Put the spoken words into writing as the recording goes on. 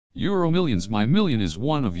Euromillions My Million is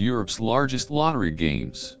one of Europe's largest lottery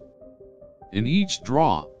games. In each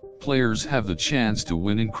draw, players have the chance to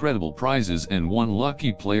win incredible prizes, and one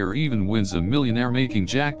lucky player even wins a millionaire-making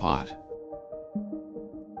jackpot.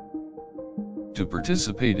 To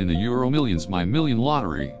participate in the Euromillions My Million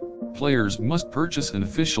lottery, players must purchase an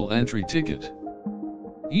official entry ticket.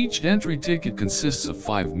 Each entry ticket consists of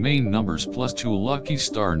 5 main numbers plus 2 lucky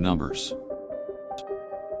star numbers.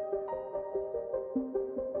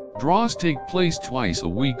 Draws take place twice a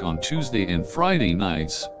week on Tuesday and Friday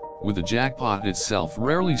nights, with the jackpot itself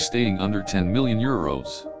rarely staying under 10 million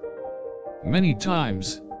euros. Many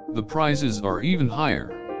times, the prizes are even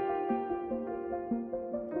higher.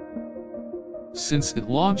 Since it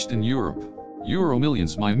launched in Europe,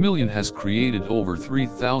 Euromillions My Million has created over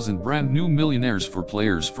 3,000 brand new millionaires for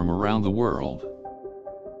players from around the world.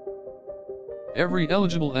 Every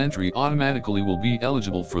eligible entry automatically will be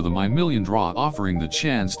eligible for the My Million draw, offering the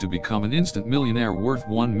chance to become an instant millionaire worth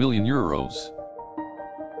 1 million euros.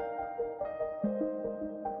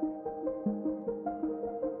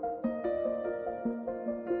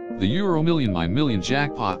 The Euromillion My Million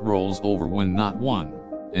jackpot rolls over when not won,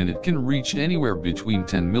 and it can reach anywhere between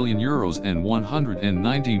 10 million euros and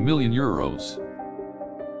 190 million euros.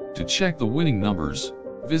 To check the winning numbers,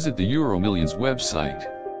 visit the Euromillions website.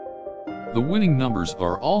 The winning numbers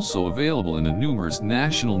are also available in the numerous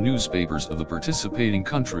national newspapers of the participating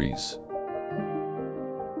countries.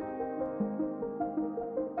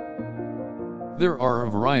 There are a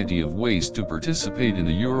variety of ways to participate in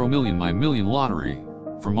the Euromillion My Million lottery,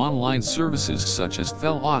 from online services such as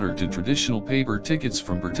Fellodder to traditional paper tickets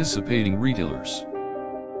from participating retailers.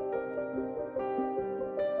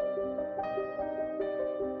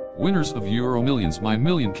 Winners of Euromillions My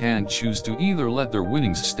Million can choose to either let their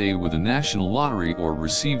winnings stay with the national lottery or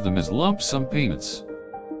receive them as lump sum payments.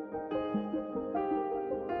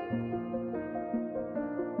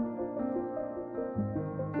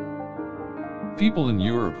 People in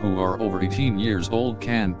Europe who are over 18 years old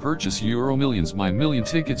can purchase Euromillions My Million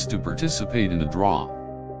tickets to participate in the draw.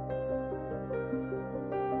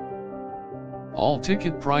 All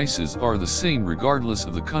ticket prices are the same regardless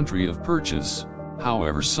of the country of purchase.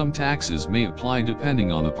 However, some taxes may apply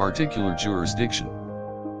depending on the particular jurisdiction.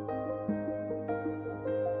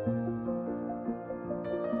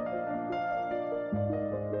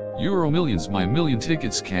 Euromillions My Million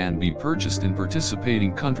tickets can be purchased in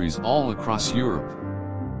participating countries all across Europe.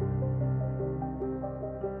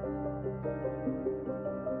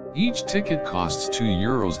 Each ticket costs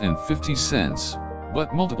 €2.50,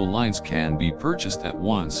 but multiple lines can be purchased at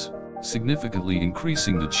once, significantly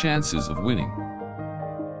increasing the chances of winning.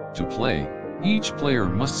 To play, each player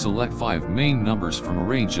must select 5 main numbers from a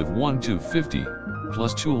range of 1 to 50,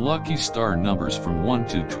 plus 2 lucky star numbers from 1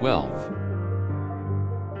 to 12.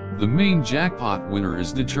 The main jackpot winner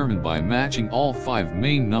is determined by matching all 5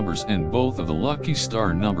 main numbers and both of the lucky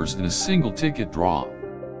star numbers in a single ticket draw.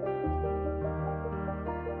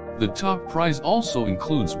 The top prize also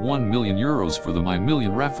includes 1 million euros for the My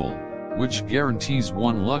Million raffle, which guarantees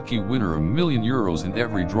one lucky winner €1 million in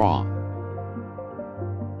every draw.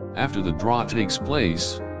 After the draw takes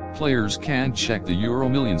place, players can check the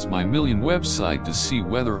Euromillions My Million website to see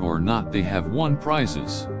whether or not they have won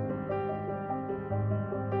prizes.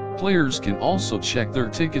 Players can also check their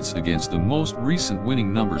tickets against the most recent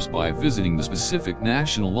winning numbers by visiting the specific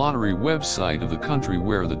national lottery website of the country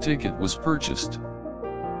where the ticket was purchased.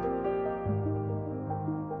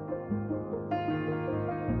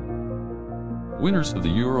 Winners of the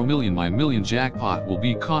Euromillion My Million jackpot will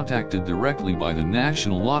be contacted directly by the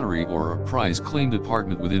National Lottery or a prize claim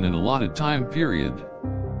department within an allotted time period.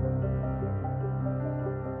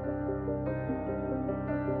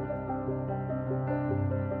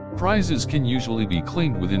 Prizes can usually be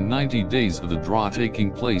claimed within 90 days of the draw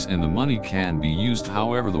taking place, and the money can be used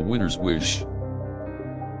however the winners wish.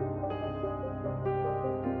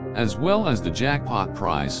 As well as the jackpot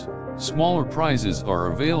prize, smaller prizes are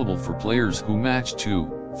available for players who match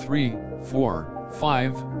 2, 3, 4,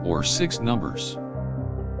 5, or 6 numbers.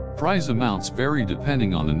 Prize amounts vary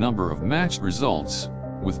depending on the number of matched results,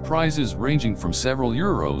 with prizes ranging from several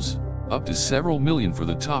euros up to several million for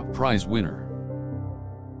the top prize winner.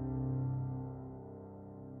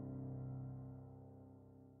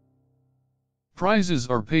 Prizes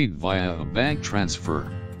are paid via a bank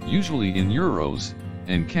transfer, usually in euros,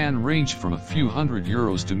 and can range from a few hundred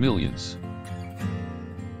euros to millions.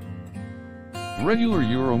 Regular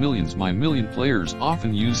Euromillions My Million players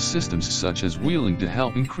often use systems such as wheeling to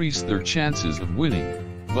help increase their chances of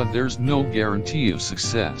winning, but there's no guarantee of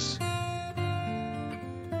success.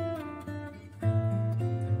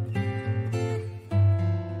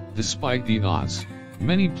 Despite the odds,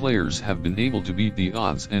 many players have been able to beat the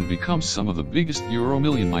odds and become some of the biggest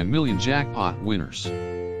Euromillion My Million jackpot winners.